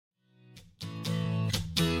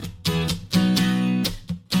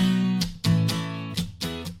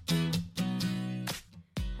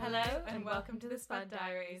welcome to the Spud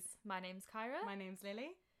Diaries. My name's Kyra. My name's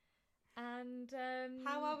Lily. And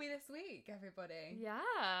how are we this week, everybody?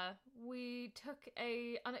 Yeah, we took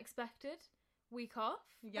a unexpected week off.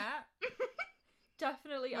 Yeah.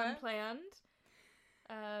 Definitely unplanned.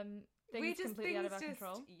 Things completely out of our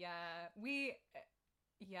control. Yeah.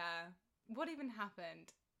 What even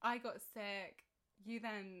happened? I got sick. You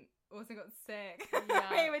then also got sick.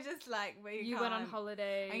 Yeah. We were just like, you went on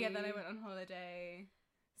holiday. And yeah, then I went on holiday.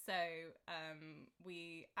 So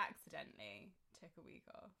we accidentally took a week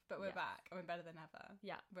off. But we're back and we're better than ever.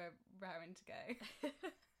 Yeah. We're raring to go.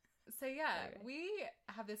 So yeah, we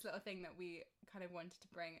have this little thing that we kind of wanted to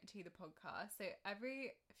bring to the podcast. So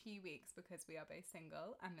every few weeks, because we are both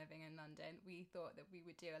single and living in London, we thought that we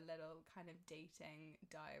would do a little kind of dating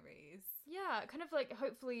diaries. Yeah, kind of like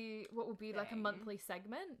hopefully what would be like a monthly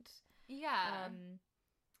segment. Yeah.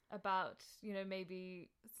 About, you know, maybe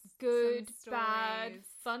good, bad,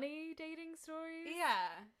 funny dating stories.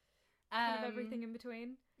 Yeah. Kind of everything in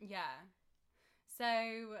between. Yeah.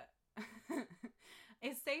 So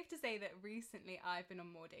it's safe to say that recently I've been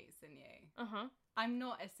on more dates than you. Uh-huh. I'm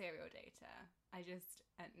not a serial dater. I just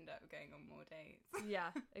end up going on more dates. Yeah,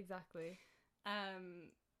 exactly.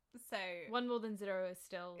 So 1 more than 0 is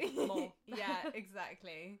still more. Yeah,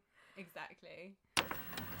 exactly. Exactly.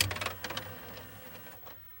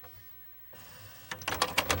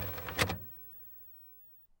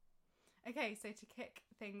 Okay, so to kick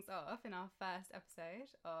things off in our first episode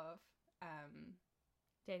of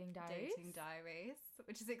Dating Diaries,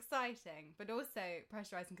 which is exciting, but also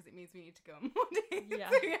pressurizing because it means we need to go on more dates. Yeah.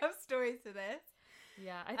 So we have stories for this.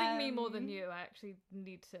 Yeah, I think me more than you. I actually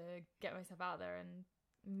need to get myself out there and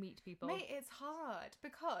meet people. Mate, it's hard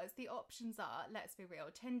because the options are, let's be real,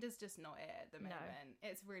 Tinder's just not it at the moment.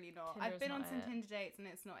 It's really not. I've been on some Tinder dates and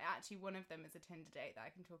it's not. Actually, one of them is a Tinder date that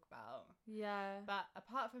I can talk about. Yeah. But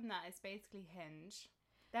apart from that, it's basically Hinge.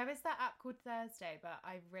 There is that app called Thursday, but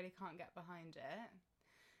I really can't get behind it.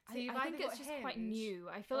 So I think it's just quite new.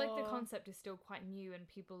 I feel like the concept is still quite new and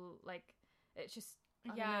people, like, it's just, I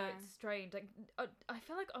don't know, it's strange. Like, I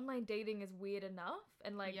feel like online dating is weird enough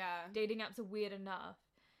and, like, dating apps are weird enough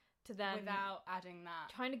to then... Without adding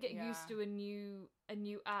that. Trying to get used to a new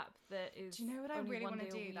app that is... Do you know what I really want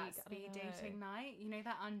to do? That speed dating night? You know,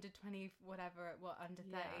 that under 20, whatever, under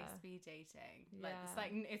 30 speed dating? Like, it's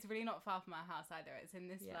like, it's really not far from our house either. It's in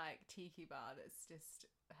this, like, tiki bar that's just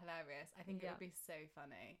hilarious. I think it would be so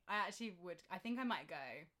funny. I think I might go.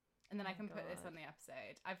 And then I can put this on the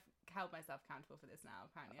episode. I've held myself accountable for this now.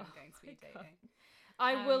 Apparently I'm going speed dating.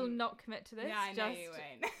 I will not commit to this. Yeah, I know you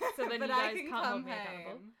won't. So then but you guys I can can't come hold me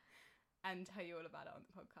accountable. And tell you all about it on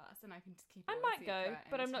the podcast, and I can just keep it I all might secret go,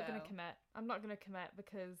 but I'm not until... going to commit. I'm not going to commit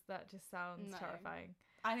because that just sounds terrifying.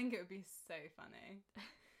 I think it would be so funny.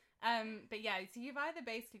 But yeah, so you've either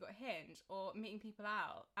basically got Hinge or meeting people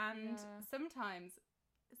out, and sometimes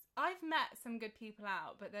I've met some good people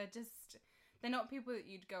out, but they're not people that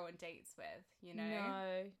you'd go on dates with, you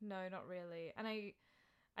know? No, not really. And I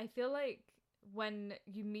feel like when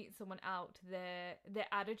you meet someone out, their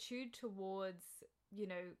attitude towards, you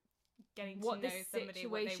know, getting to know somebody,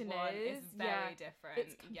 what they want is very different.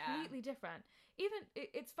 It's completely different. Even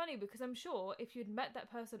it's funny because I'm sure if you'd met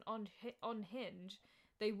that person on Hinge,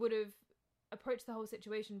 they would have approached the whole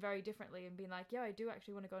situation very differently and been like, yeah, I do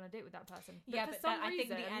actually want to go on a date with that person. But for some reason, I think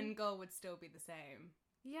the end goal would still be the same.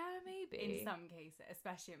 Yeah, maybe. In some cases,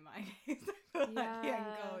 especially in my case, I feel like the end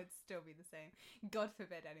goal would still be the same. God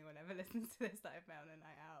forbid anyone ever listens to this that I've met on a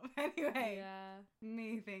night out. Anyway,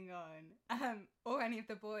 moving on. Or any of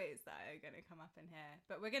the boys that are going to come up in here.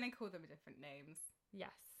 But we're going to call them different names.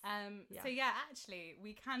 Yes. So yeah, actually,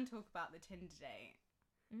 we can talk about the Tinder date,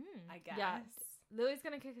 I guess. Yeah. Lily's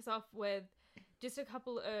going to kick us off with just a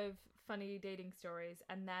couple of funny dating stories,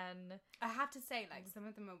 and then... I have to say, like, some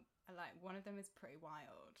of them are... Like, one of them is pretty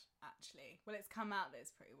wild, actually. Well, it's come out that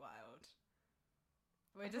it's pretty wild.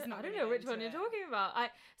 We're just not. I don't know which one you're talking about.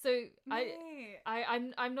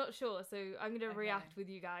 I'm not sure, so I'm going to react with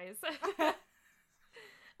you guys.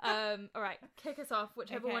 All right, kick us off,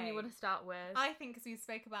 whichever one you want to start with. I think because we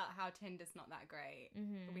spoke about how Tinder's not that great,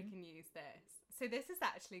 we can use this. So this is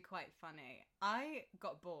actually quite funny. I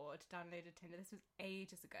got bored, downloaded Tinder. This was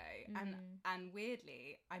ages ago, and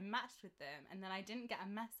weirdly, I matched with them, and then I didn't get a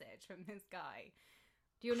message from this guy.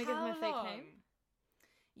 Do you want to give him a fake name?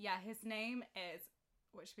 Yeah, his name is.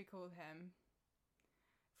 What should we call him?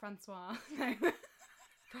 Francois. No.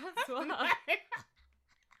 Francois. No.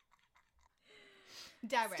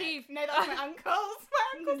 Derek. Steve. No, that's my uncles.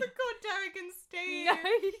 My uncles are called Derek and Steve. No,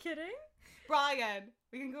 are you kidding? Brian.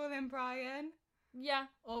 We can call him Brian. Yeah.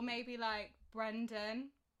 Or maybe like Brendan.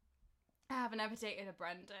 I haven't ever dated a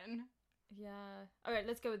Brendan. Yeah. All right,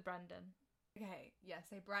 let's go with Brandon. Okay, yeah,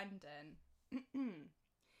 so Brandon.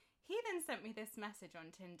 He then sent me this message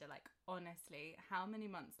on Tinder, like, honestly, how many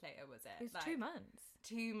months later was it? It was like, 2 months.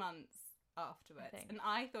 2 months afterwards. And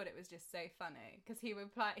I thought it was just so funny because he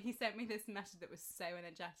sent me this message that was so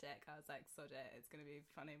energetic. I was like, sod it, it's going to be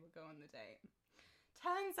funny, we'll go on the date.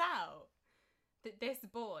 Turns out that this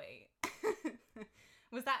boy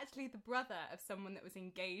was actually the brother of someone that was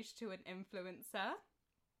engaged to an influencer.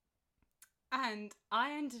 And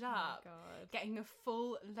I ended up getting the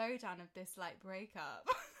full lowdown of this, like, breakup.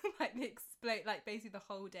 Like, basically the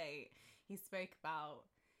whole date, he spoke about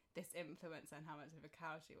this influencer and how much of a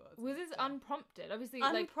cow she was. Was this unprompted? Obviously,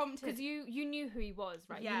 unprompted. Because you knew who he was,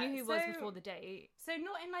 right? Yeah, you knew who he was before the date. So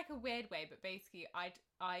not in, like, a weird way, but basically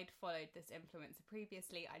I'd followed this influencer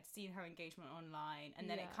previously. I'd seen her engagement online, and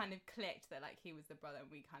then it kind of clicked that, like, he was the brother,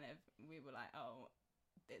 and we were like, oh,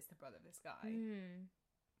 it's the brother of this guy.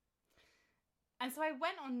 And so I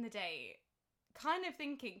went on the date kind of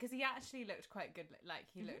thinking, because he actually looked quite good, like,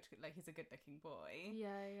 he looked like he's a good looking boy.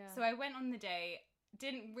 Yeah. So I went on the date,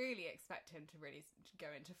 didn't really expect him to really go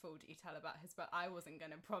into full detail about his, but I wasn't going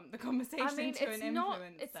to prompt the conversation to an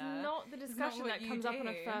influencer. It's not the discussion that comes up on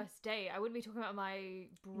a first date. I wouldn't be talking about my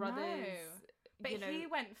brother's... No. But he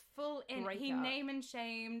went full in. Breakup. He name and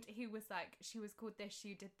shamed. He was like, she was called this,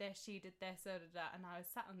 she did this, and I was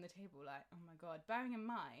sat on the table like, oh my God, bearing in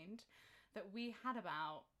mind that we had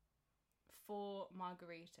about 4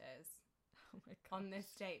 margaritas on this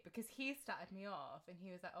date, because he started me off and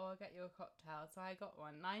he was like, oh, I'll get you a cocktail. So I got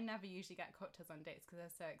one. And I never usually get cocktails on dates because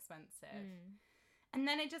they're so expensive. And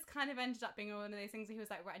then it just kind of ended up being one of those things where he was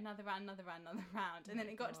like, right, another round. And then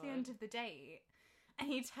it got to the end of the date and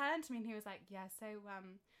he turned to me and he was like, yeah, so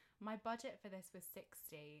my budget for this was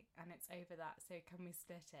 60 and it's over that, so can we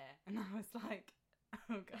split it? And I was like,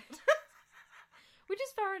 oh God. Which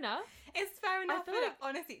is fair enough. It's fair enough. But like,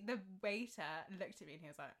 honestly, the waiter looked at me and he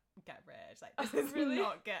was like, get rich. Like, this is really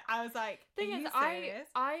not good. I was like, thing is,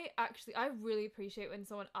 I really appreciate when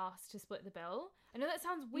someone asks to split the bill. I know that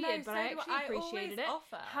sounds weird, but I actually appreciated it.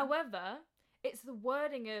 Offer. However, it's the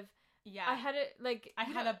wording of, I had it, like... I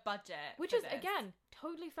had a budget. Which is, again,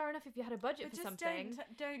 totally fair enough if you had a budget for something.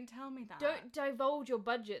 Don't tell me that. Don't divulge your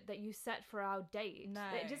budget that you set for our date. No.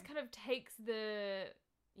 It just kind of takes the...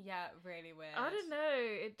 Yeah, really weird. I don't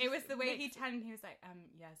know. It was the way he turned. He was like,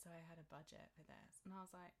 yeah, so I had a budget for this. And I was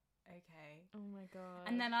like, okay. Oh my God.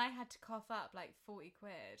 And then I had to cough up like 40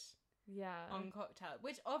 quid. Yeah. On cocktail,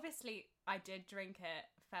 which obviously I did drink it,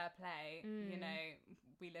 fair play. You know,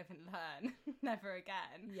 we live and learn. Never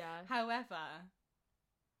again. Yeah. However,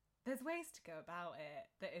 there's ways to go about it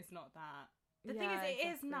that is not that. The thing is, it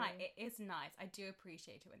is nice. It is nice. I do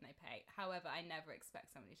appreciate it when they pay. However, I never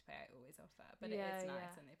expect somebody to pay. I always offer, but it is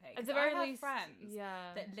nice when they pay. At the very least, friends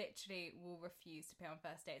that literally will refuse to pay on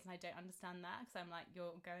first dates, and I don't understand that because I'm like,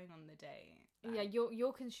 you're going on the date. Like,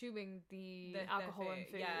 you're consuming the alcohol and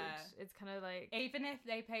food. Yeah. It's kind of like, even if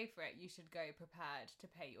they pay for it, you should go prepared to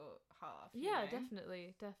pay your half. Yeah,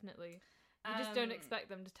 definitely. You just don't expect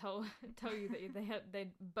them to tell you that they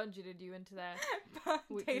budgeted you into their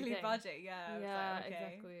daily budget. Yeah, like,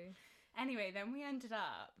 okay. Exactly. Anyway, then we ended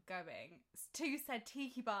up going to said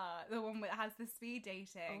tiki bar, the one that has the speed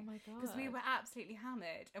dating. Oh my God! Because we were absolutely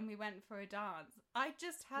hammered, and we went for a dance. I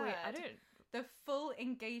just heard. Wait, I don't. The full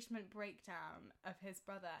engagement breakdown of his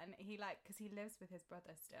brother, and he because he lives with his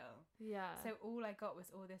brother still. Yeah. So all I got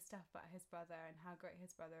was all this stuff about his brother and how great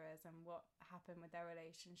his brother is and what happened with their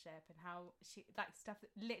relationship and how she stuff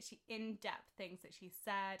that literally in-depth things that she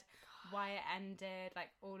said, why it ended,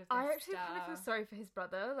 like all of this I actually stuff. kind of feel sorry for his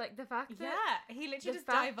brother, like the fact that he literally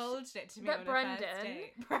just divulged it to me on Brendan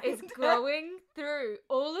a first date. is going through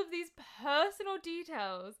all of these personal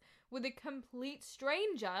details with a complete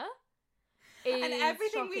stranger. And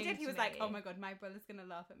everything we did, he was like, oh my God, my brother's going to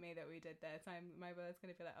laugh at me that we did this. My brother's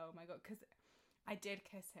going to be like, oh my God. Because I did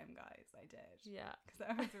kiss him, guys. I did. Yeah. Because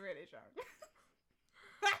I was really drunk.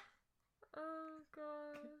 Oh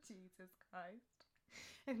God. Jesus Christ.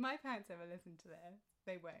 If my parents ever listen to this,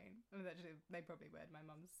 they won't. I mean, actually, they probably would. My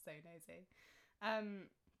mum's so nosy.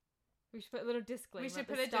 We should put a little disclaimer at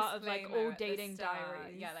the start of like all dating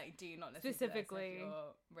diaries. Yeah, like do not listen specifically to this if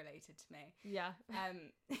you're related to me. Yeah.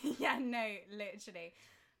 Yeah, no, literally.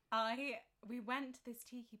 We went to this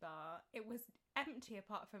tiki bar. It was empty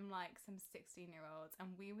apart from like some 16-year-olds, and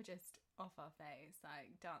we were just off our face,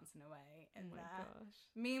 like dancing away. And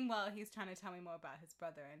gosh. Meanwhile, he's trying to tell me more about his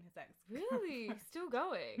brother and his ex. Really? Still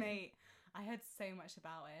going? Mate, I heard so much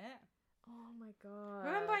about it. Oh my God.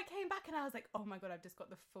 Remember I came back and I was like, oh my God, I've just got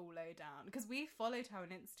the full lowdown. Because we followed her on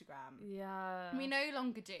Instagram. Yeah. We no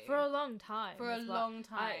longer do. For a long time. Long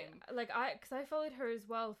time. Because I followed her as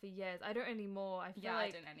well for years. I don't anymore. I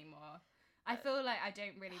don't anymore. I feel like I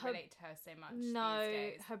don't really relate to her so much these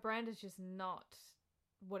days. Her brand is just not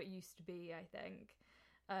what it used to be, I think.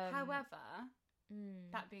 However,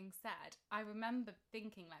 that being said, I remember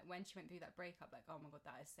thinking, like, when she went through that breakup, like, oh my God,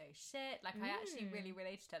 that is so shit. Like, I actually really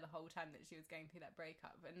related to her the whole time that she was going through that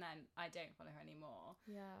breakup, and then I don't follow her anymore.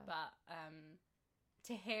 Yeah. But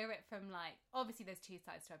to hear it from, like, obviously there's two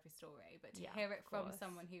sides to every story, but to hear it from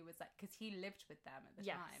someone who was like, because he lived with them at the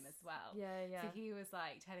time as well. Yeah. So he was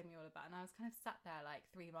like telling me all about it, and I was kind of sat there like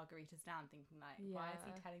 3 margaritas down thinking, like, why is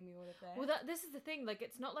he telling me all of this? Well, this is the thing, like,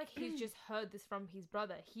 it's not like he's just heard this from his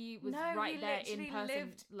brother. He was right there in person,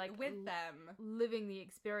 lived, like, with them, living the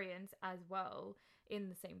experience as well in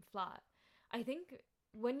the same flat. I think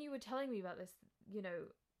when you were telling me about this, you know,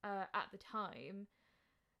 at the time,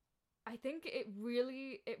 I think it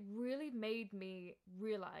really made me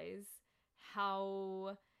realize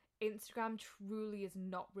how Instagram truly is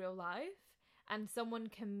not real life, and someone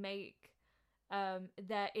can make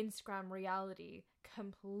their Instagram reality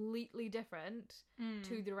completely different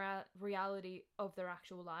to the reality of their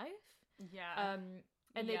actual life. Yeah.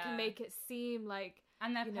 And they can make it seem like,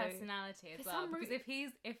 and their personality as well.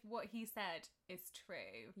 Because if what he said is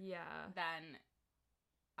true, then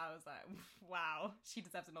I was like, wow, she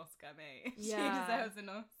deserves an Oscar, mate. Yeah. She deserves an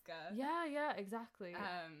Oscar. Yeah, exactly.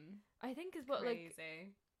 I think as well, crazy.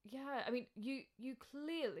 Like, yeah, I mean, you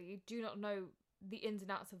clearly do not know the ins and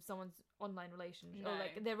outs of someone's online relationship, or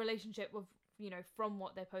like their relationship with, you know, from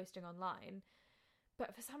what they're posting online.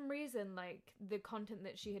 But for some reason, like, the content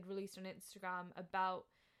that she had released on Instagram about,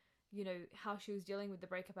 you know, how she was dealing with the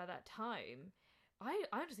breakup at that time, I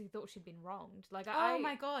honestly thought she'd been wronged. Like, oh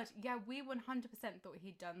my God, yeah, we 100% thought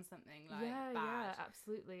he'd done something like bad. Yeah,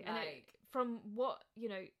 absolutely. And from what, you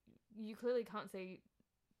know, you clearly can't say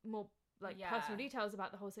more like personal details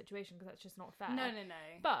about the whole situation because that's just not fair. No.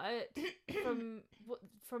 But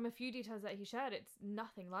from a few details that he shared, it's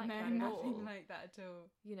nothing like that at all. Nothing like that at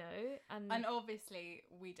all. You know, and obviously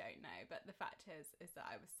we don't know, but the fact is that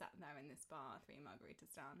I was sat there in this bar, 3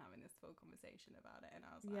 margaritas down, having this full conversation about it, and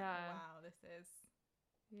I was like, wow, this is.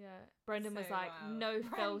 Yeah, Brendan was like, no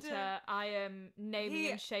filter. I am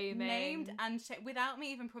naming and shaming. Without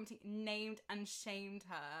me even prompting, named and shamed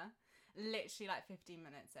her. Literally like 15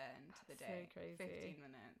 minutes into the day. So crazy. 15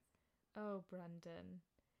 minutes. Oh, Brendan.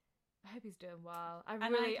 I hope he's doing well. I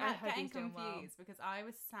hope he's doing well. Confused because I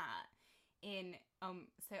was sat in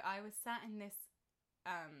this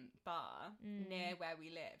bar near where we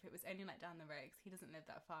live. It was only like down the road because he doesn't live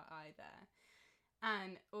that far either.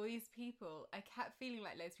 And all these people, I kept feeling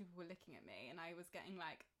like loads of people were looking at me, and I was getting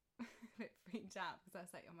like a bit freaked out because I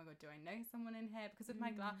was like, oh my God, do I know someone in here? Because with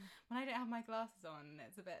my when I don't have my glasses on,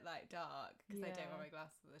 it's a bit like dark because I don't wear my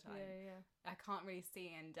glasses all the time. I can't really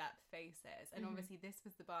see in-depth faces, and obviously this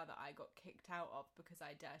was the bar that I got kicked out of because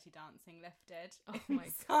I Dirty Dancing lifted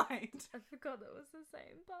my God. I forgot that was the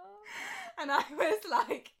same bar. And I was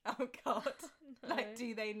like, oh God, like,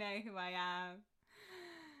 do they know who I am?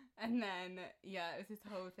 And then, it was this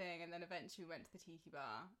whole thing. And then eventually we went to the tiki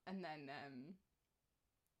bar. And then,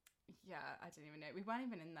 I didn't even know. We weren't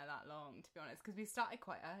even in there that long, to be honest, because we started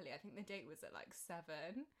quite early. I think the date was at like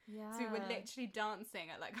 7. Yeah. So we were literally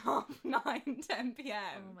dancing at like 9:30, 10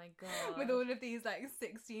 p.m. Oh my God. With all of these like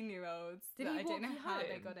 16-year-olds. I don't know how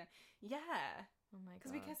they got in. Yeah. Oh my God.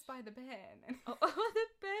 Because we kissed by the bin. Oh, the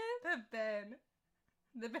bin? The bin.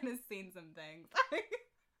 The bin has seen some things.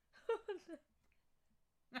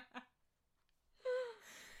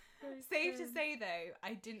 Safe to say though,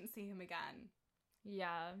 I didn't see him again.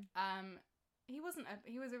 Yeah. He was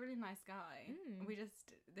a really nice guy.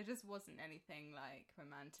 There just wasn't anything like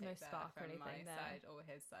romantic no spark from my there. side or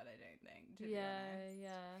his side, I don't think, to be honest.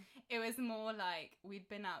 Yeah. It was more like we'd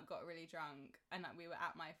been out, got really drunk, and like we were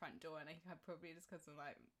at my front door, and I probably just because of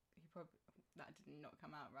like that did not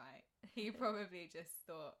come out right. He probably just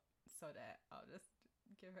thought, sod it, I'll just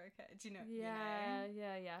give her a kiss. Do you know? Yeah.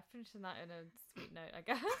 Finishing that in a sweet note, I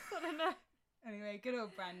guess. I don't know. Anyway, good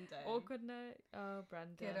old Brandon. Awkward note. Oh,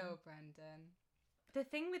 Brandon. Good old Brandon. The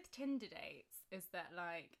thing with Tinder dates is that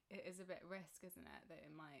like it is a bit risk, isn't it? That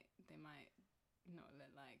they might not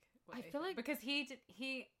look like what I feel like because he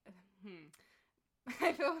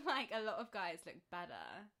I feel like a lot of guys look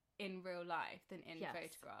better in real life than in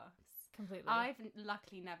photographs. Completely. I've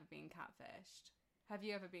luckily never been catfished. Have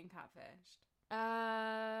you ever been catfished?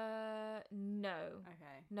 No.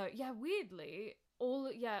 Okay. No. Yeah, weirdly, all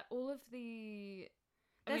of the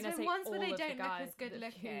There's been ones where they don't look as good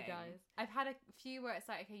looking. I've had a few where it's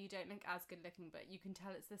like, okay, you don't look as good looking, but you can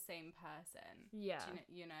tell it's the same person. Yeah.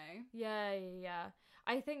 You know? Yeah.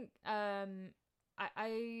 I think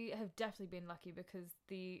I have definitely been lucky because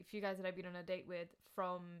the few guys that I've been on a date with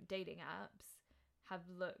from dating apps have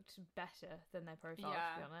looked better than their profile,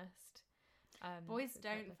 to be honest. Boys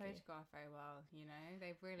don't photograph very well, you know?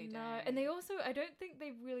 They really don't. No, and they also, I don't think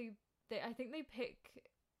I think they pick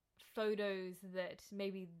photos that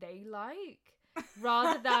maybe they like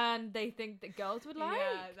rather than they think that girls would like.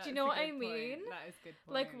 Do you know what I mean? That is a good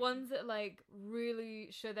point. Like ones that like really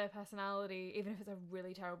show their personality, even if it's a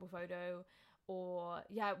really terrible photo, or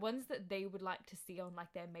ones that they would like to see on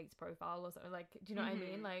like their mate's profile or something. Like, do you know what I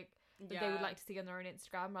mean? Like that they would like to see on their own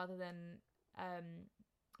Instagram rather than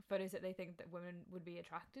photos that they think that women would be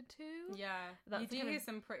attracted to. Yeah, you do hear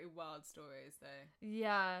some pretty wild stories though.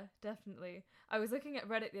 Yeah, definitely. I was looking at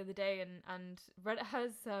Reddit the other day, and Reddit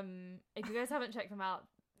has if you guys haven't checked them out,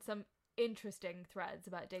 some interesting threads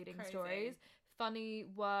about dating stories. Funny,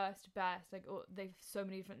 worst, best. Like they've so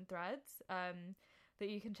many different threads that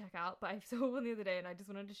you can check out. But I saw one the other day, and I just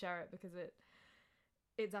wanted to share it because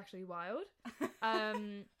it's actually wild.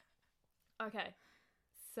 Okay.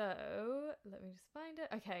 So, let me just find it.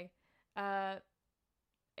 Okay.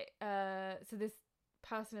 So this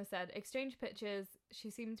person has said, exchange pictures, she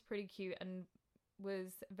seemed pretty cute and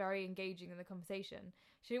was very engaging in the conversation.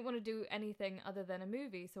 She didn't want to do anything other than a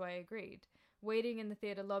movie, so I agreed. Waiting in the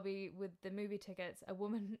theatre lobby with the movie tickets, a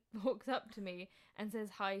woman walks up to me and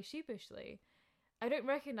says hi sheepishly. I don't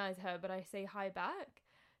recognise her, but I say hi back.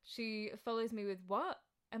 She follows me with, what?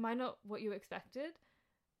 Am I not what you expected?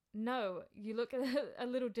 No, you look a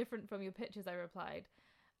little different from your pictures, I replied.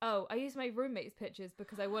 Oh, I used my roommate's pictures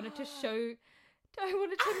because I wanted to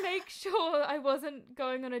make sure I wasn't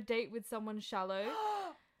going on a date with someone shallow.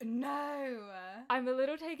 No. I'm a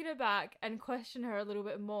little taken aback and question her a little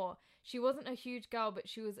bit more. She wasn't a huge girl, but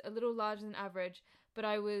she was a little larger than average, but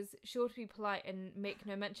I was sure to be polite and make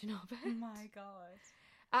no mention of it. Oh my God.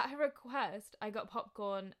 At her request, I got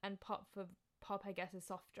popcorn and pop, I guess, is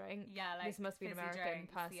soft drink. Yeah, like this must be an American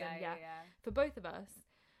drinks. person. Yeah. For both of us.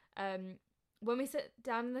 When we sat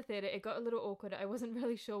down in the theatre, it got a little awkward. I wasn't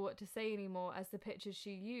really sure what to say anymore, as the pictures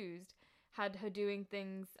she used had her doing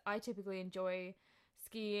things I typically enjoy: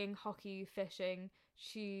 skiing, hockey, fishing.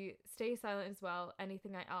 She stays silent as well.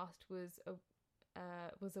 Anything I asked was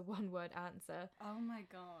a one-word answer. Oh my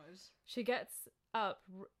God. She gets up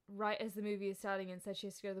right as the movie is starting and says she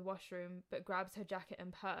has to go to the washroom, but grabs her jacket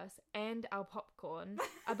and purse and our popcorn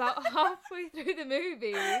about halfway through the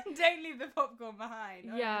movie. Don't leave the popcorn behind.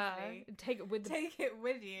 Honestly. Yeah, take it with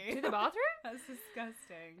you to the bathroom. That's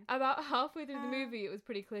disgusting. About halfway through the movie, it was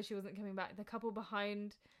pretty clear she wasn't coming back. The couple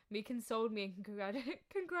behind me consoled me and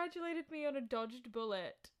congratulated me on a dodged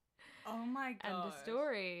bullet. Oh my God. End of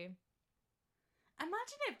story.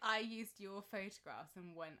 Imagine if I used your photographs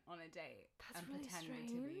and went on a date and really pretended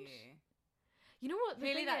strange. to be you. You know what?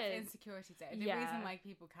 Really, that's insecurity. The reason why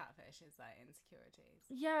people catfish is like insecurities.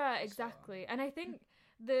 Yeah, exactly. Sure. And I think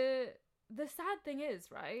the sad thing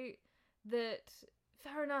is, right, that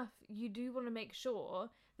fair enough, you do want to make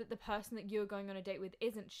sure that the person that you're going on a date with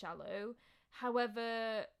isn't shallow.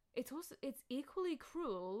 However, it's equally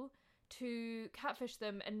cruel to catfish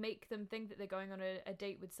them and make them think that they're going on a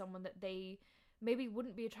date with someone that they maybe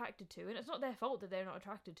wouldn't be attracted to, and it's not their fault that they're not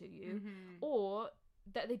attracted to you, or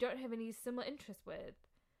that they don't have any similar interests with.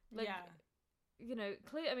 Like, you know,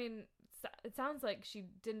 clearly, I mean, it sounds like she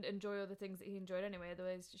didn't enjoy all the things that he enjoyed anyway,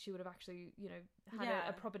 otherwise she would have actually, you know, had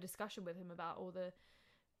a proper discussion with him about all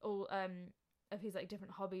of his like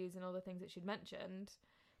different hobbies and all the things that she'd mentioned.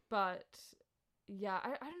 But yeah,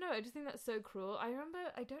 I don't know, I just think that's so cruel. I remember,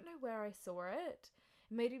 I don't know where I saw it,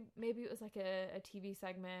 maybe it was like a TV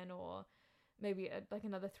segment, or maybe like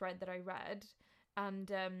another thread that I read,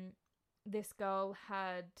 and this girl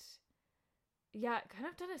had kind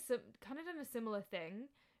of done a similar thing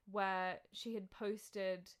where she had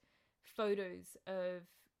posted photos of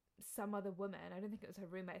some other woman. I don't think it was her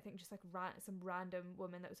roommate. I think just like some random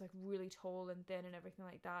woman that was like really tall and thin and everything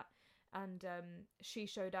like that, and she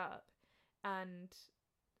showed up and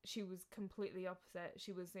she was completely opposite.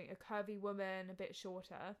 She was a curvy woman, a bit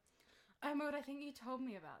shorter. Oh my God, I think you told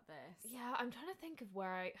me about this. Yeah, I'm trying to think of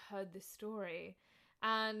where I heard this story.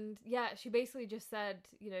 And yeah, she basically just said,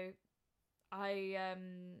 you know, I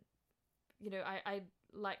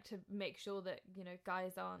like to make sure that, you know,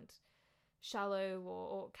 guys aren't shallow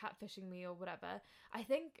or catfishing me or whatever. I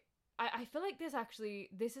think I feel like this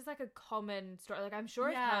is like a common story. Like, I'm sure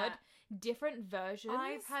I've heard different versions.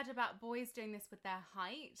 I've heard about boys doing this with their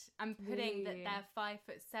height and putting that they're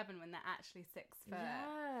 5'7" when they're actually 6 foot.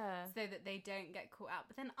 Yeah. So that they don't get caught out.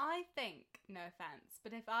 But then I think, no offense,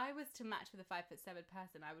 but if I was to match with a 5'7"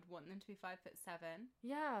 person, I would want them to be 5'7".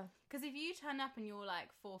 Yeah. Because if you turn up and you're like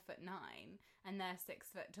 4'9" and they're 6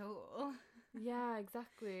 foot tall. Yeah,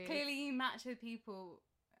 exactly. Clearly you match with people.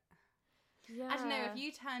 Yeah. I don't know, if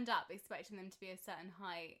you turned up expecting them to be a certain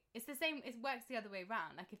height, it's the same, it works the other way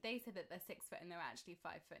around. Like, if they said that they're 6 foot and they're actually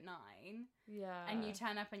 5'9", yeah, and you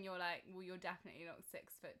turn up and you're like, well, you're definitely not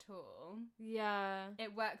 6 foot tall. Yeah.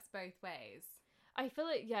 It works both ways. I feel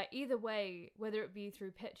like, either way, whether it be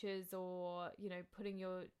through pictures or, you know, putting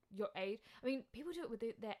your age. I mean, people do it with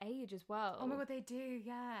their age as well. Oh my God, they do,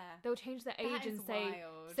 yeah. They'll change their age and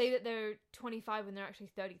wild. say that they're 25 when they're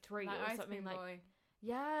actually 33 like or something like. Boy.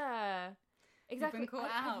 Yeah. Exactly. We've been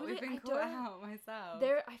caught out. We've been caught out myself.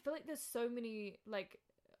 I feel like there's so many, like,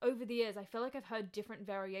 over the years, I feel like I've heard different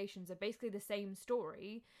variations of basically the same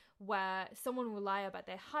story where someone will lie about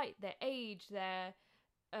their height, their age, their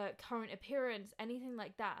current appearance, anything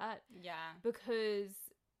like that. Yeah. Because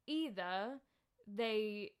either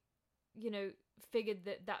they, you know, figured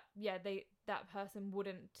that person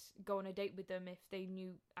wouldn't go on a date with them if they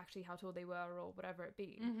knew actually how tall they were or whatever it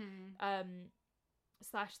be. Mm-hmm.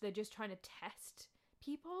 / they're just trying to test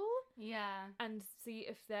people. Yeah. And see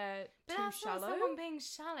if they're but too that's shallow. Not someone being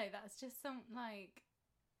shallow. That's just some, like,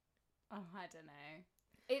 oh, I don't know.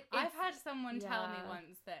 I've had someone tell me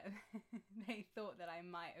once that they thought that I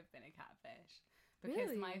might have been a catfish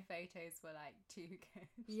because my photos were, like, too good.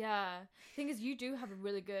 Yeah. Thing is, you do have a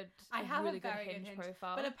really good good Hinge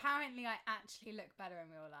profile. But apparently I actually look better in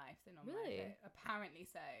real life than on my photo. Apparently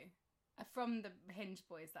so. From the Hinge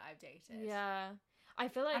boys that I've dated. Yeah. I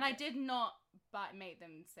feel like... And I did not make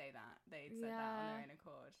them say that. They said that on their own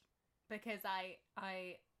accord. Because I...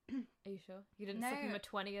 Are you sure? You didn't slip them a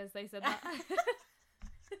 20 as they said that?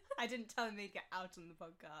 I didn't tell them they'd get out on the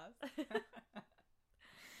podcast.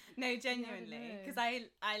 No, genuinely. Because I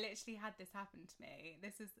literally had this happen to me.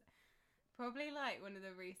 This is probably like one of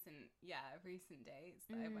the recent dates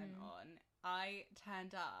that I went on. I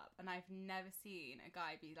turned up and I've never seen a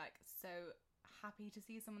guy be like so happy to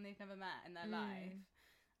see someone they've never met in their life.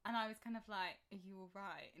 And I was kind of like, are you all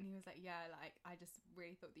right? And he was like, yeah, like, I just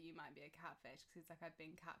really thought that you might be a catfish. Because he's like, I've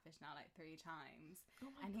been catfish now like 3 times. Oh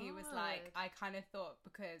my and God. He was like, I kind of thought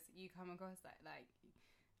because you come across that, like,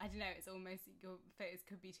 I don't know, it's almost your photos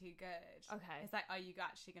could be too good. Okay. It's like, are you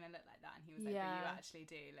actually going to look like that? And he was like, but you actually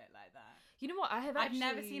do look like that. You know what? I've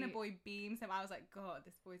never seen a boy beam, so I was like, God,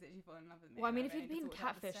 this boy's actually falling in love with me. Well, I mean, if you've been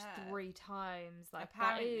catfished 3 times, like,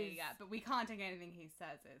 apparently, but we can't take anything he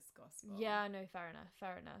says as gospel. Yeah, no, fair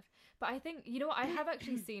enough. But I think, you know what, I have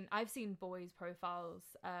actually I've seen boys' profiles,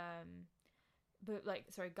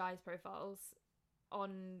 guys' profiles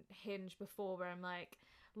on Hinge before where I'm like,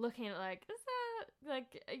 looking at like, is that,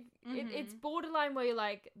 like, it's borderline where you're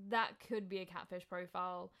like, that could be a catfish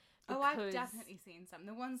profile. Oh, I've definitely seen some.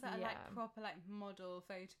 The ones that are like proper like model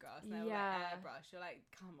photographs and they're like airbrush. You're like,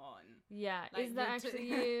 come on. Yeah, like, is that actually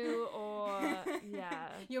you or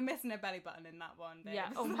You're missing a belly button in that one, babe. Yeah.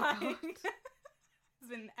 Oh my God. It's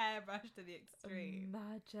been airbrushed to the extreme.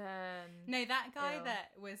 Imagine. No, that guy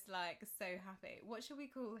that was like so happy. What should we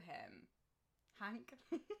call him? Hank.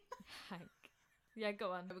 Hank. Yeah,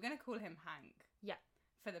 go on. We're gonna call him Hank. Yeah.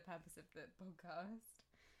 For the purpose of the podcast.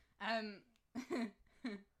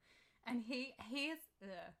 And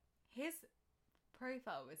his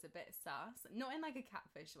profile was a bit sus, not in like a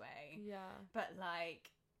catfish way, but like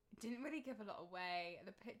didn't really give a lot away.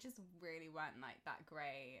 The pictures really weren't like that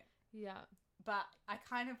great. Yeah. But I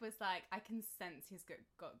kind of was like, I can sense he's got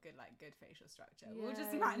good facial structure. We'll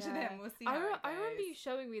just match him. We'll see how it goes. I remember you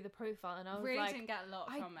showing me the profile, and I was really like, didn't get a lot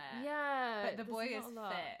from it. Yeah, but the boy is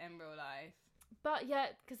fit in real life. But yeah,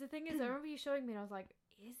 because the thing is, I remember you showing me, and I was like,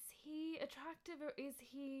 is he attractive or is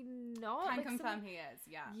he not? Can confirm he is.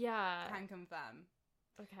 Yeah. Yeah. Can confirm.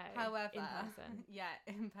 Okay. However, in person. Yeah,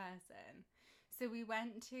 in person. So we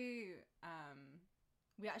went to.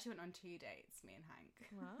 We actually went on 2 dates. Me and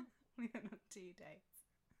Hank. Wow. We went on 2 dates.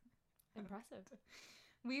 Impressive.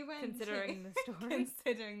 We went considering the story.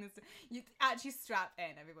 Considering this, you actually strap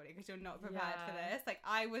in, everybody, because you're not prepared for this. Like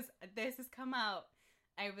this has come out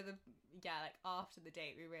over the like after the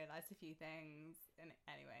date. We realised a few things, and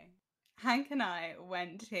anyway, Hank and I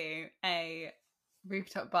went to a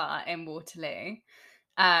rooftop bar in Waterloo.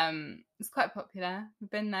 It's quite popular.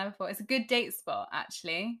 We've been there before. It's a good date spot,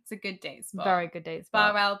 actually. It's a good date spot. Very good date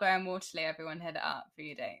spot. Bar Elbow and Waterloo. Everyone hit it up for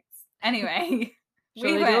your dates. Anyway,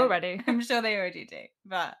 sure they do already. I'm sure they already do.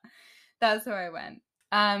 But That's where I went.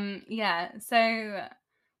 Yeah, so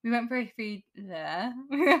we went for a few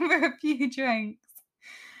drinks.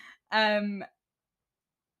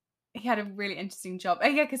 He had a really interesting job. Oh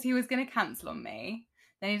yeah, because he was going to cancel on me.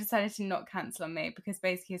 Then he decided to not cancel on me because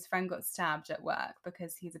basically his friend got stabbed at work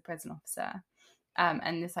because he's a prison officer.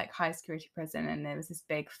 And this like high security prison, and there was this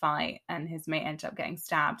big fight, and his mate ended up getting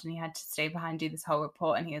stabbed, and he had to stay behind, do this whole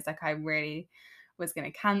report, and he was like, I really was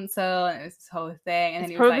going to cancel, and it was this whole thing, and it's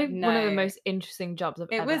then he probably was like, no. One of the most interesting jobs I've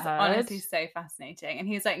ever heard. It was honestly so fascinating, and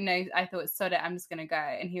he was like, no, I thought, sod it, I'm just going to go,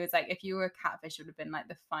 and he was like, if you were a catfish, it would have been like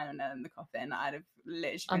the final nail in the coffin. I'd have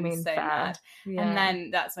literally been so mad. Yeah. And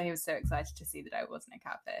then that's why he was so excited to see that I wasn't a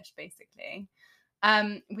catfish, basically.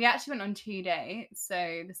 We actually went on 2 dates.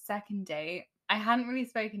 So the second date, I hadn't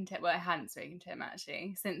spoken to him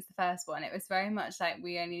actually since the first one. It was very much like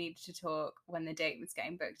we only needed to talk when the date was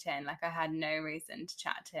getting booked in. Like I had no reason to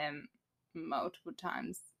chat to him multiple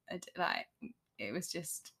times. Like it was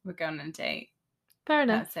just, we're going on a date. Fair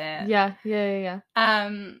enough. That's it. Yeah.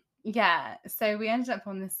 Yeah. So we ended up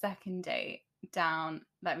on the second date down,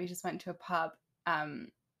 like we just went to a pub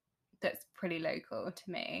that's pretty local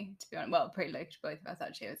to me, to be honest. Well, pretty local to both of us,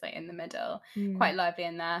 actually. It was like in the middle. Quite lively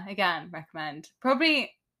in there. Again, recommend.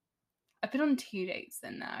 Probably, I've been on 2 dates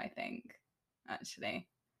in there, I think, actually.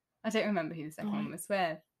 I don't remember who the second one was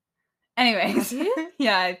with. Anyways.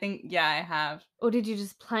 Yeah, I think, I have. Or did you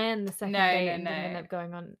just plan the second date and then end up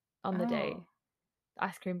going on the date?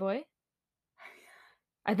 Ice cream boy?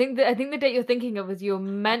 I think the date you're thinking of was you're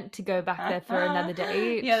meant to go back there for another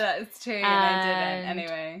date. Yeah, that's true. And I didn't.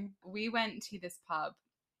 Anyway, we went to this pub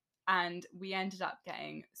and we ended up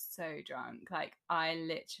getting so drunk. Like I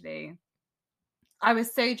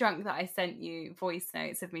was so drunk that I sent you voice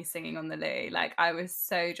notes of me singing on the loo. Like I was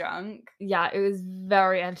so drunk. Yeah, it was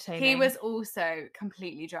very entertaining. He was also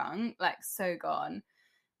completely drunk, like so gone.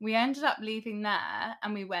 We ended up leaving there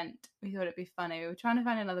and we thought it'd be funny. We were trying to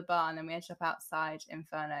find another bar and then we ended up outside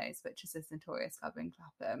Inferno's, which is this notorious club in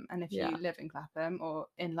Clapham. And if you live in Clapham or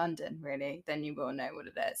in London, really, then you will know what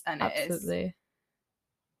it is. And absolutely. It is.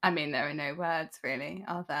 I mean, there are no words, really,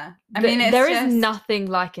 are there? There is nothing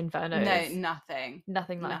like Inferno's. No, nothing.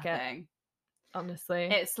 Nothing like it. Honestly.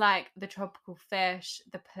 It's like the tropical fish,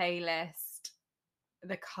 the playlist,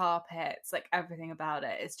 the carpets, like everything about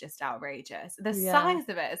it is just outrageous. The size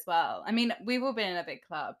of it as well. I mean, we've all been in a big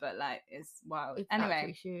club, but like it's wild. It's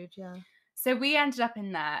anyway, huge, yeah. So we ended up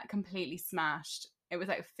in there completely smashed. It was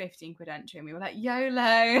like 15 quid entry and we were like,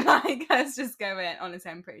 YOLO, like let's just go in. Honestly,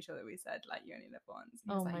 I'm pretty sure that we said like you only live once.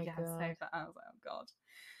 And my God. So I was like, oh God.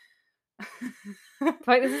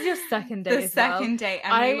 Right, this is your second date. The second date,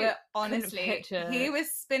 and we were honestly, he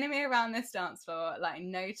was spinning me around this dance floor like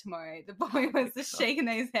no tomorrow. The boy was just shaking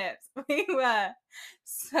those hips. We were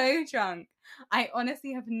so drunk. I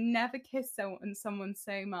honestly have never kissed someone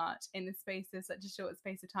so much in the space of such a short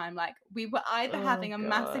space of time. Like we were either having a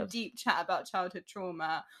massive deep chat about childhood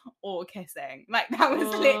trauma or kissing. Like that was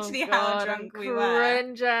literally how drunk we were.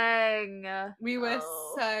 Cringing. We were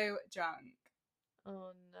so drunk.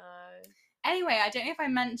 Oh no. Anyway, I don't know if I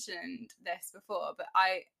mentioned this before, but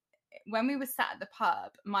when we were sat at the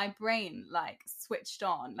pub, my brain like switched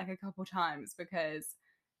on like a couple times because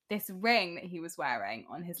this ring that he was wearing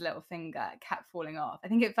on his little finger kept falling off. I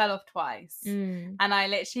think it fell off twice. And I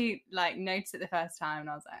literally like noticed it the first time and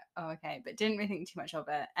I was like, oh, okay, but didn't really think too much of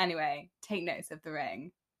it. Anyway, take notice of the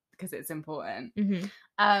ring because it's important.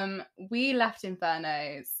 We left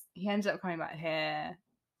Inferno's. He ended up coming back here.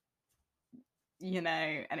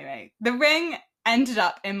 Anyway, the ring ended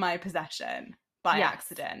up in my possession by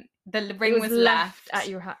accident. The ring was left at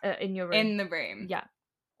in your room. In the room. Yeah.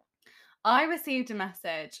 I received a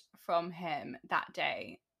message from him that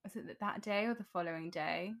day. Was it that day or the following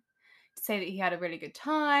day? To say that he had a really good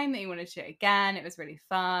time, that he wanted to do it again. It was really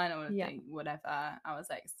fun or whatever. I was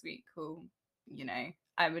like, sweet, cool.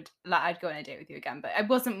 I'd go on a date with you again, but it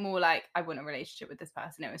wasn't more like I want a relationship with this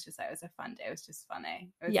person. It was just like it was a fun day. It was just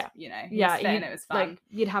funny. It was, it was fun. Like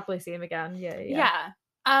you'd happily see him again. Yeah.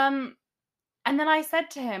 And then I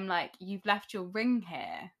said to him like, "You've left your ring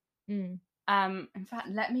here." In fact,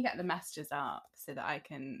 let me get the messages up so that I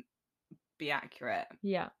can be accurate.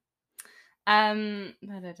 Yeah.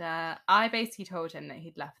 I basically told him that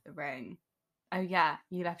he'd left the ring. Oh yeah,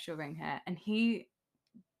 you left your ring here, and he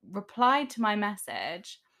replied to my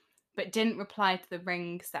message but didn't reply to the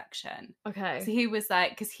ring section. Okay. So he was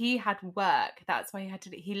like, because he had work, that's why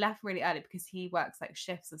he left really early because he works like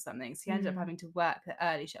shifts or something. So he ended up having to work the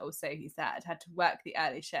early shift. Also, he said had to work the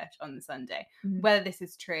early shift on the Sunday. Whether this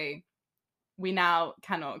is true, we now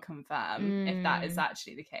cannot confirm if that is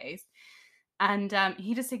actually the case. And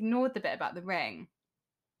he just ignored the bit about the ring.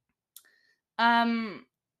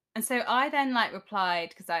 And so I then like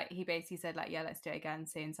replied, because he basically said like, yeah, let's do it again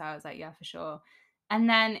soon. So I was like, yeah, for sure. And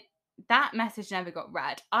then that message never got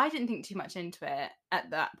read. I didn't think too much into it at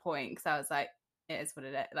that point, because I was like, it is what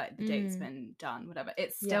it is. Like, the date's been done, whatever.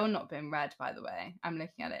 It's still not been read, by the way. I'm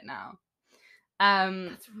looking at it now.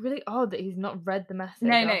 It's really odd that he's not read the message.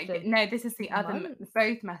 No, this is the other,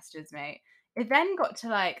 both messages, mate. It then got to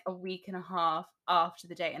like a week and a half after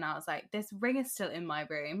the date, and I was like, this ring is still in my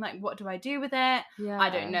room. Like, what do I do with it? Yeah. I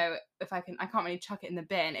don't know if I can't really chuck it in the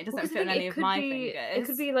bin. It doesn't fit on any of my fingers. It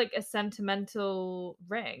could be like a sentimental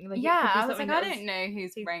ring. Like, yeah, I was like, I don't know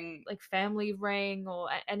whose ring. Like family ring or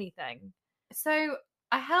anything. So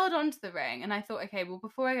I held on to the ring, and I thought, okay, well,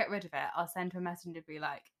 before I get rid of it, I'll send her a message and be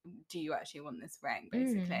like, do you actually want this ring,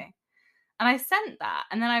 basically? And I sent that,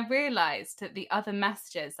 and then I realised that the other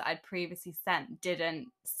messages that I'd previously sent didn't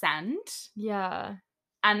send. Yeah.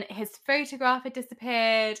 And his photograph had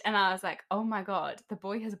disappeared, and I was like, oh my God, the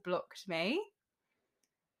boy has blocked me.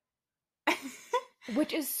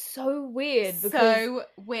 Which is so weird.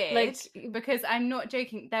 Because I'm not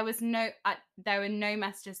joking. There were no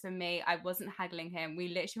messages from me. I wasn't haggling him. We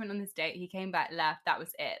literally went on this date. He came back, left. That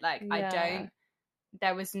was it. Like, yeah.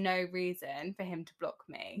 There was no reason for him to block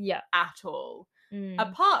me at all.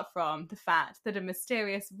 Apart from the fact that a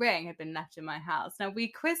mysterious ring had been left in my house. Now, we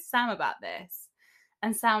quizzed Sam about this,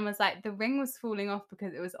 and Sam was like, the ring was falling off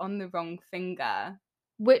because it was on the wrong finger.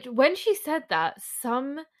 Which, when she said that,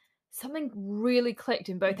 something really clicked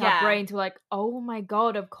in both our brains. We're like, oh my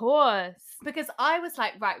God, of course. Because I was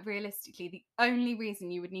like, right, realistically, the only reason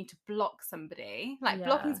you would need to block somebody, like,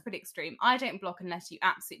 blocking's pretty extreme. I don't block unless you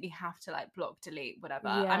absolutely have to, like, block, delete, whatever.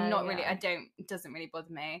 I'm not really, it doesn't really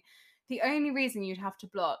bother me. The only reason you'd have to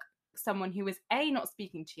block someone who is A, not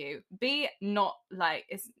speaking to you, B, not, like,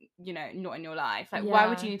 is, not in your life. Like, why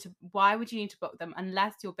would you need to block them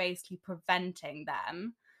unless you're basically preventing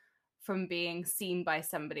them from being seen by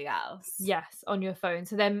somebody else? Yes, on your phone.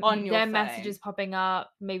 So then their messages popping up,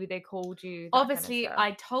 maybe they called you. Obviously, kind of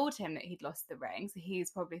I told him that he'd lost the ring, so he's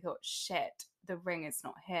probably thought, shit, the ring is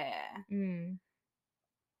not here.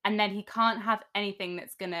 And then he can't have anything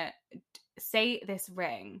that's gonna say this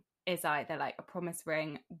ring is either like a promise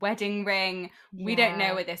ring, wedding ring. We don't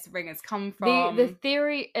know where this ring has come from. The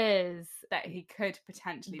theory is that he could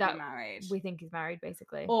potentially be married. We think he's married,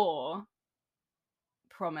 basically. Or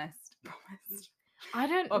promised. I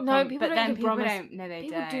don't know. People don't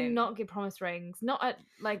do not get promise rings. Not at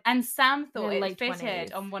like. And Sam thought it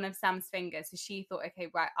fitted 20s. on one of Sam's fingers, so she thought, okay,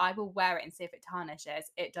 right, I will wear it and see if it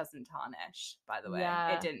tarnishes. It doesn't tarnish, by the way.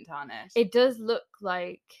 Yeah. It didn't tarnish. It does look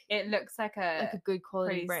like. It looks like a good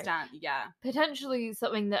quality ring. Potentially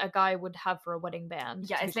something that a guy would have for a wedding band.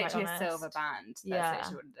 Yeah, it's literally a silver band. That's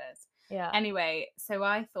literally what it is. Yeah. Anyway, so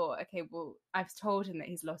I thought, okay, well, I've told him that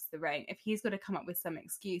he's lost the ring. If he's got to come up with some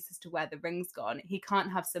excuse as to where the ring's gone, he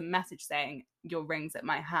can't have some message saying, your ring's at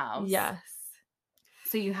my house. Yes.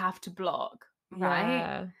 So you have to block, right?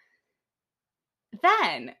 Yeah.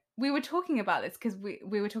 Then we were talking about this because we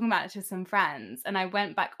were talking about it to some friends, and I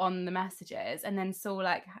went back on the messages and then saw,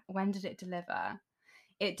 like, when did it deliver?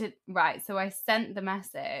 It did, right, so I sent the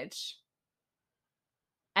message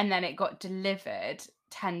and then it got delivered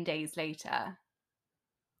 10 days later.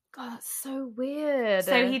 God, that's so weird.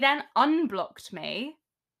 So he then unblocked me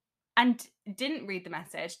and didn't read the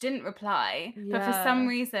message, didn't reply, but for some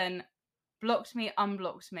reason blocked me,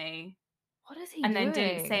 unblocked me. What is he doing? And then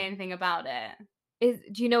didn't say anything about it.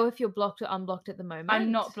 Do you know if you're blocked or unblocked at the moment?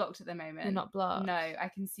 I'm not blocked at the moment. You're not blocked? No,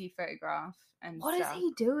 I can see photograph and What stuff. Is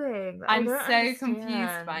he doing? I'm so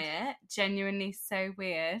confused by it. Genuinely so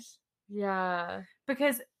weird. Yeah.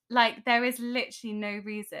 Because, like, there is literally no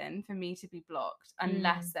reason for me to be blocked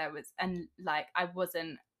unless there was, and like, I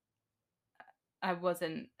wasn't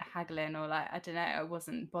haggling, or like, I don't know, I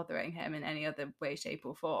wasn't bothering him in any other way, shape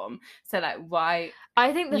or form. So like, why?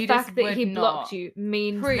 I think the fact that he blocked you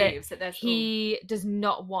means that he does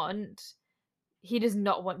not want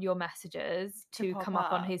your messages to come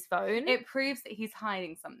up on his phone. It proves that he's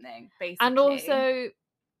hiding something, basically. And also,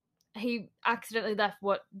 he accidentally left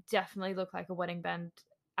what definitely looked like a wedding band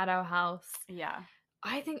at our house. Yeah.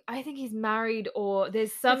 I think he's married, or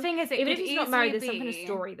there's some. The thing is, even if he's not married, there's some kind of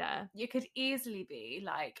story there. You could easily be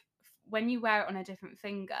like, when you wear it on a different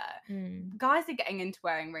finger, guys are getting into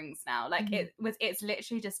wearing rings now. Like it's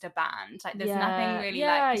literally just a band. Like there's nothing really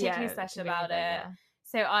like particularly special about it. Yeah.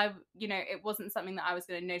 So it wasn't something that I was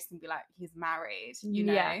going to notice and be like, he's married, you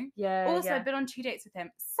know? Yeah. Also, I've been on 2 dates with him.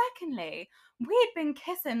 Secondly, we'd been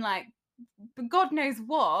kissing like God knows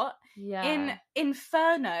what in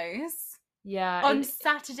infernos. Yeah. On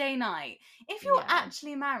Saturday night. If you're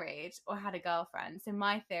actually married or had a girlfriend, so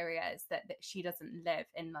my theory is that she doesn't live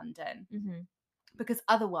in London. Mm-hmm. Because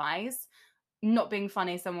otherwise, not being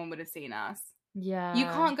funny, someone would have seen us. Yeah. You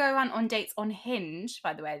can't go around on dates on Hinge,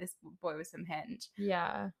 by the way, this boy was from Hinge.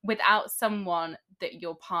 Yeah. Without someone that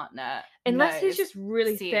your partner Unless knows he's just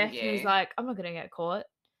really thick you. and he's like, I'm not going to get caught.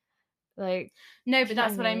 Like, no, but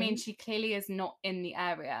that's what I mean. She clearly is not in the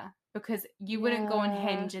area, because you wouldn't go on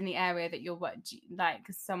Hinge in the area that you're like,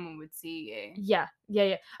 because someone would see you.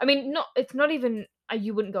 Yeah. I mean, it's not even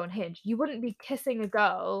you wouldn't go on Hinge. You wouldn't be kissing a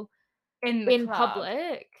girl in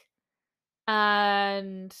public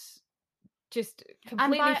and just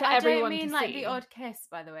completely for everyone to see. I don't mean like the odd kiss,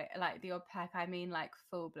 by the way, like the odd peck. I mean like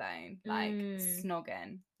full blown, like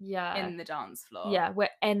snogging. Yeah. In the dance floor. Yeah, where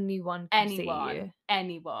anyone could see you.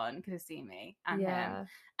 Anyone could see me and him.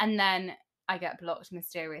 And then I get blocked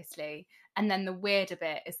mysteriously. And then the weirder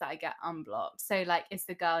bit is that I get unblocked. So, like, is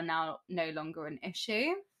the girl now no longer an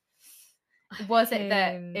issue? Was it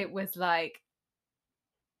that it was like...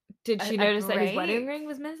 Did she notice that his wedding ring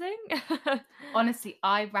was missing? Honestly,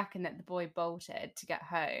 I reckon that the boy bolted to get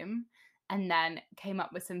home and then came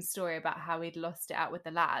up with some story about how he'd lost it out with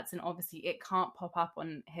the lads. And obviously it can't pop up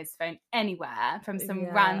on his phone anywhere from some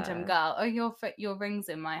random girl. Oh, your ring's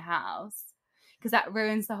in my house. Because that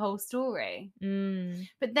ruins the whole story.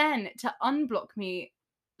 But then to unblock me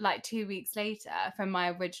like 2 weeks later from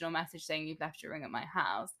my original message saying you've left your ring at my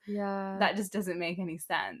house. Yeah. That just doesn't make any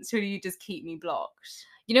sense. Surely you just keep me blocked.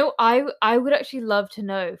 You know, I would actually love to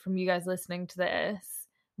know from you guys listening to this,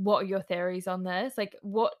 what are your theories on this? Like,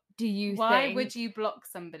 what do you think? Why would you block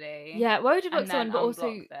somebody? Yeah, why would you block someone? But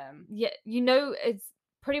also, them? Yeah, you know, it's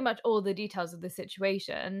pretty much all the details of the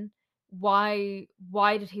situation. Why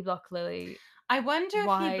did he block Lily? I wonder if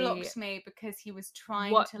he blocked me because he was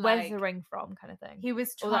trying to like... Where's the ring from, kind of thing. He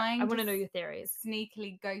was trying I want to know your theories.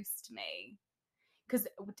 Sneakily ghost me. Because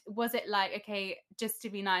was it like, okay, just to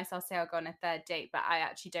be nice, I'll say I'll go on a third date, but I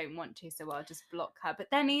actually don't want to, so I'll just block her. But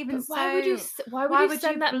then why would you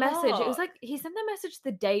send that message? It was like he sent that message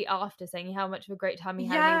the day after saying how much of a great time he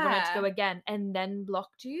had and he wanted to go again, and then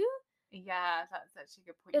blocked you. Yeah, that's actually a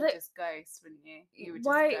good point. You just ghost, wouldn't you? You would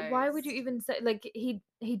just why would you even say, like, he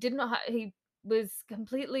did not he was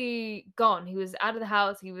completely gone. He was out of the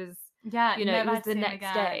house. He was it was the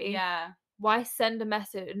next day. Yeah. Why send a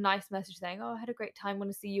nice message saying, oh, I had a great time, want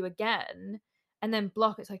to see you again, and then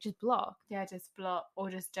block? It's like, just block. Yeah, just block, or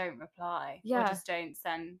just don't reply. Yeah. Or just don't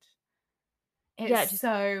send. It's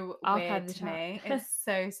so weird to me.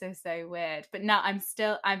 It's so weird. But now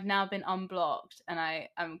I've now been unblocked, and I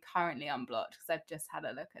am currently unblocked because I've just had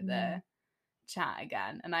a look at the chat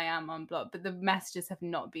again, and I am unblocked, but the messages have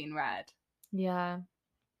not been read. Yeah.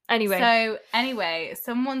 Anyway,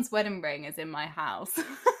 someone's wedding ring is in my house.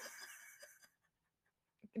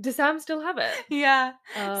 Does Sam still have it? Yeah.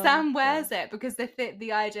 Sam wears it because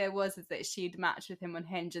the idea was that she'd match with him on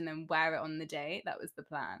Hinge and then wear it on the date. That was the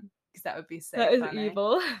plan. Because that would be so funny. That is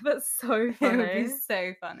evil. That's so funny. It would be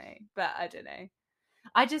so funny. But I don't know.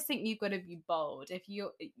 I just think you've got to be bold. If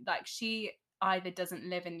you're like, she either doesn't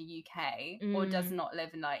live in the UK or does not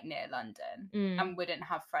live in like near London and wouldn't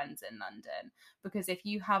have friends in London. Because if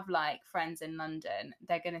you have like friends in London,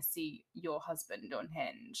 they're going to see your husband on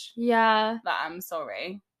Hinge. Yeah. Like, I'm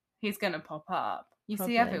sorry. He's going to pop up. You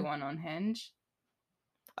see everyone on Hinge.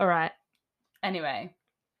 All right. Anyway.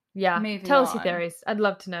 Yeah. Tell us your theories. I'd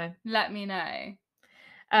love to know. Let me know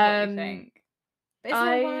what you think. But isn't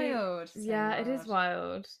it wild? Yeah, it is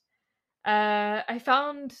wild. I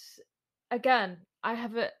found... Again, I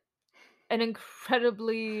have an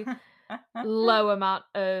incredibly low amount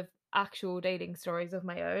of actual dating stories of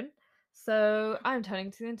my own. So I'm turning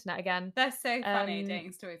to the internet again. They're so funny,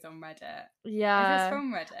 dating stories on Reddit. Yeah. Is this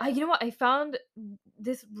from Reddit? You know what? I found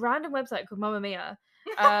this random website called Mamma Mia.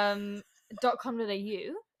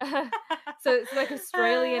 .com.au. So it's like an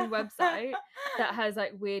Australian website that has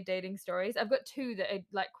like weird dating stories. I've got two that are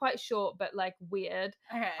like quite short but like weird.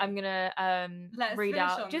 Okay. I'm gonna read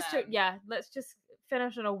out let's just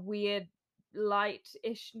finish on a weird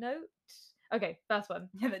light-ish note. Okay, first one.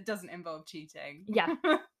 Yeah, that doesn't involve cheating. Yeah,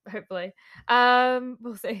 hopefully.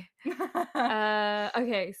 We'll see.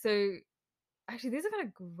 Okay, so actually these are kind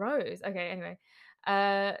of gross. Okay, anyway.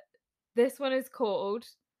 This one is called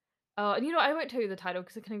and you know what? I won't tell you the title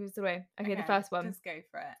because it kind of gives it away. Okay, the first one. Just go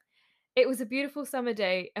for it. It was a beautiful summer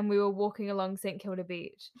day and we were walking along St. Kilda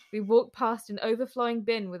Beach. We walked past an overflowing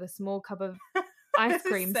bin with a small cup of ice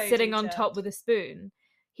cream sitting on top with a spoon.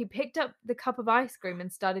 He picked up the cup of ice cream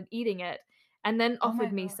and started eating it and then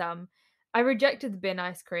offered me some. I rejected the bin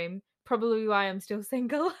ice cream, probably why I'm still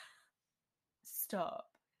single. Stop.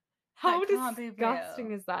 How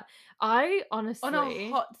disgusting is that? I honestly... On a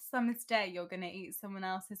hot summer's day, you're going to eat someone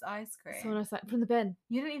else's ice cream. Someone else, like, from the bin.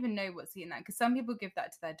 You don't even know what's eating that, because some people give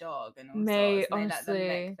that to their dog and all Mate, sorts, and honestly, they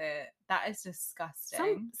let them lick it. That is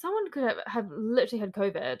disgusting. Someone could have literally had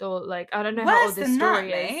COVID, or like, I don't know how old this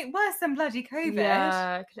story is. Mate. Worse than bloody COVID.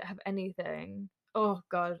 Yeah, could it have anything? Oh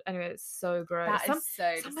god. Anyway, it's so gross. That is so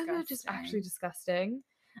disgusting. Some people are just actually disgusting.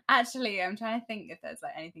 Actually, I'm trying to think if there's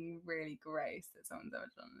like anything really gross that someone's ever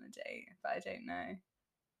done on a date, but I don't know.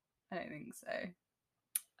 I don't think so.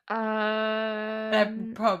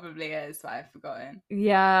 There probably is, but I've forgotten.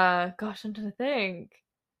 Yeah, gosh, I'm trying to think.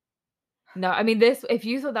 No, I mean, this, if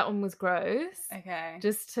you thought that one was gross, okay,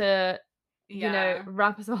 just to you know,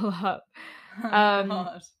 wrap us all up.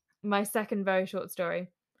 God. My second very short story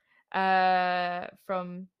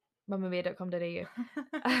from mamamia.com.au.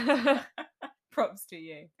 Props to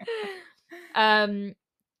you.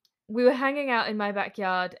 We were hanging out in my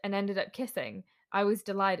backyard and ended up kissing. I was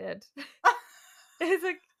delighted. This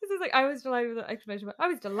is like I was delighted with an exclamation mark. I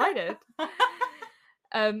was delighted.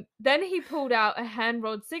 Then he pulled out a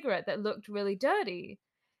hand-rolled cigarette that looked really dirty.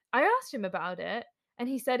 I asked him about it, and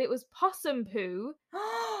he said it was possum poo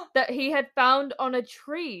that he had found on a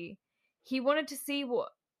tree. He wanted to see what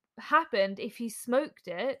happened if he smoked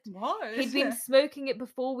it. What? He'd been smoking it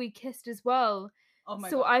before we kissed as well. Oh my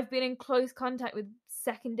God. God. I've been in close contact with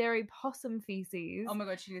secondary possum feces. Oh my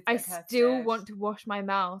God, she needs I to get tested. still want to wash my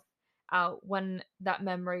mouth out when that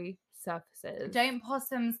memory surfaces. Don't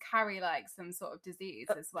possums carry like some sort of disease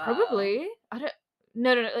as well? Probably. I don't.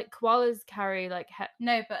 No. Like koalas carry like.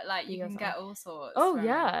 No, but like you can get all sorts. Oh from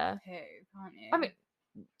yeah. Poo, can't you? I mean,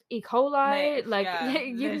 E. coli. Mate, like yeah,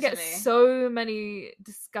 you can get so many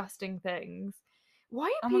disgusting things.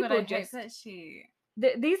 Why are people God, I just? hope that she.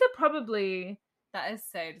 These are probably. That is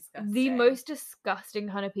so disgusting. The most disgusting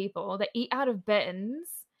kind of people that eat out of bins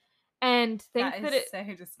and think that it's so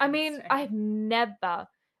disgusting. I mean, I've never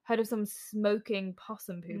heard of someone smoking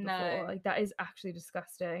possum poo before. Like, that is actually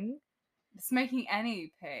disgusting. Smoking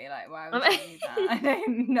any poo, like, why would you do that? I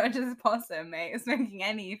don't, not just possum, mate. Smoking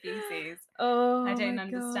any feces. Oh, I don't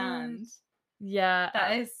understand. God. Yeah,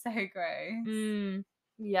 that is so gross.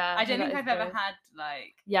 Yeah, I don't think I've ever had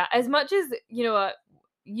like. Yeah, as much as you know what.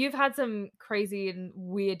 You've had some crazy and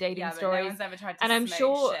weird dating stories. No one's ever tried to and I'm smoke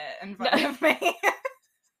sure shit in front of me.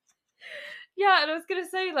 Yeah, and I was gonna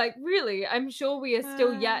say, like, really, I'm sure we are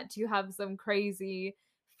still yet to have some crazy,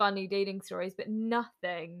 funny dating stories, but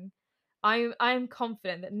nothing. I'm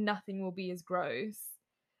confident that nothing will be as gross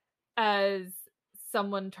as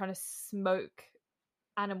someone trying to smoke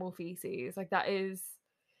animal feces. Like, that is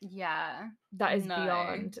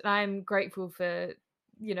beyond. And I'm grateful for,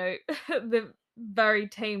 you know, the very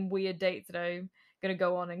tame weird dates that I'm gonna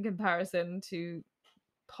go on in comparison to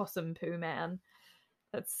possum poo man.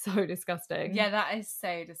 That's so disgusting. Yeah, that is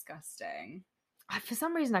so disgusting. For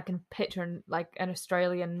some reason I can picture like an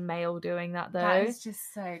Australian male doing that though. That is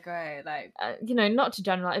just so great. Like you know, not to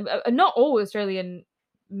generalize, not all Australian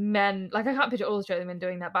men, like I can't picture all Australian men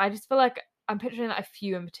doing that, but I just feel like I'm picturing like a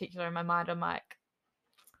few in particular in my mind. I'm like,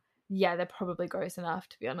 yeah, they're probably gross enough,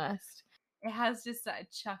 to be honest. It has just started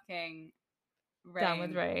chucking rain. Down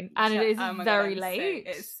with rain, and it is very late.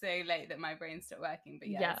 It's so late that my brain's still working, but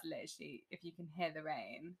yeah, it's literally, if you can hear the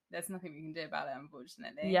rain, there's nothing we can do about it,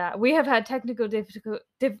 unfortunately. Yeah, we have had technical can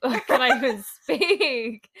I even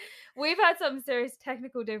speak? We've had some serious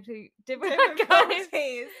technical difficulties.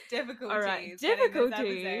 All right,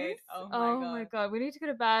 difficulties. Oh my god, we need to go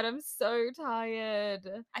to bed. I'm so tired.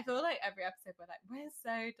 I feel like every episode we're so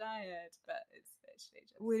tired, but it's literally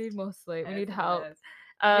just we need more sleep. We need help.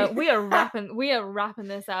 We are wrapping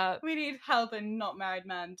this up. We need help and not married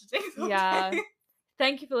men to do this. Yeah.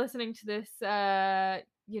 Thank you for listening to this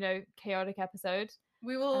chaotic episode.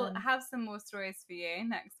 We will have some more stories for you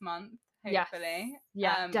next month, hopefully.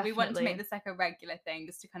 Yeah, definitely. We want to make this like a regular thing,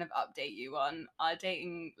 just to kind of update you on our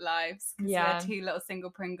dating lives, because we're two little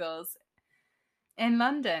single Pringles in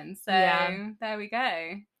London. So there we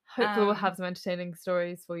go. Hopefully we'll have some entertaining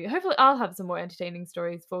stories for you. Hopefully I'll have some more entertaining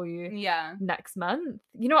stories for you next month.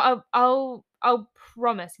 You know, I'll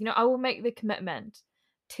promise, you know, I will make the commitment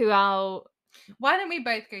to our... Why don't we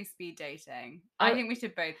both go speed dating? I think we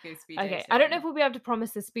should both go speed dating. Okay, I don't know if we'll be able to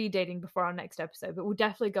promise the speed dating before our next episode, but we'll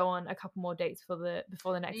definitely go on a couple more dates before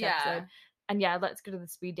the next episode. And let's go to the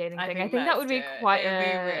speed dating thing. I think that would be quite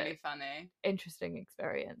really funny, interesting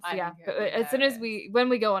experience. But as soon as when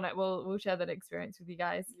we go on it, we'll share that experience with you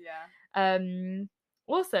guys.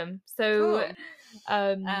 Awesome. So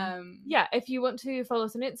if you want to follow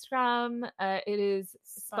us on Instagram, it is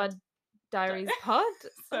Spud Diaries Pod.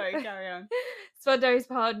 Sorry, carry on. Spud Diaries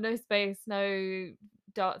Pod, no space, no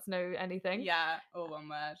darts, no anything. Yeah, all one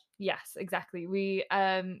word. Yes, exactly. We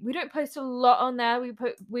don't post a lot on there.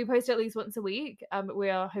 We post at least once a week. But we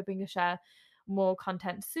are hoping to share more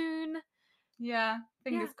content soon. Yeah,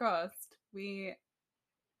 fingers crossed.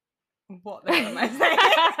 What the hell am I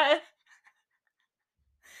saying?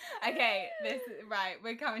 Okay,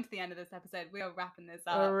 we're coming to the end of this episode. We are wrapping this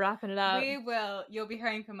up. We're wrapping it up. You'll be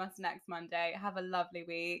hearing from us next Monday. Have a lovely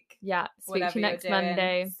week. Yeah, speak to you next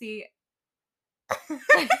Monday. See,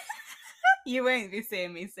 you won't be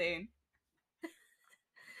seeing me soon.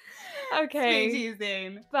 Okay. Speak to you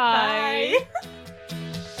soon. Bye. Bye.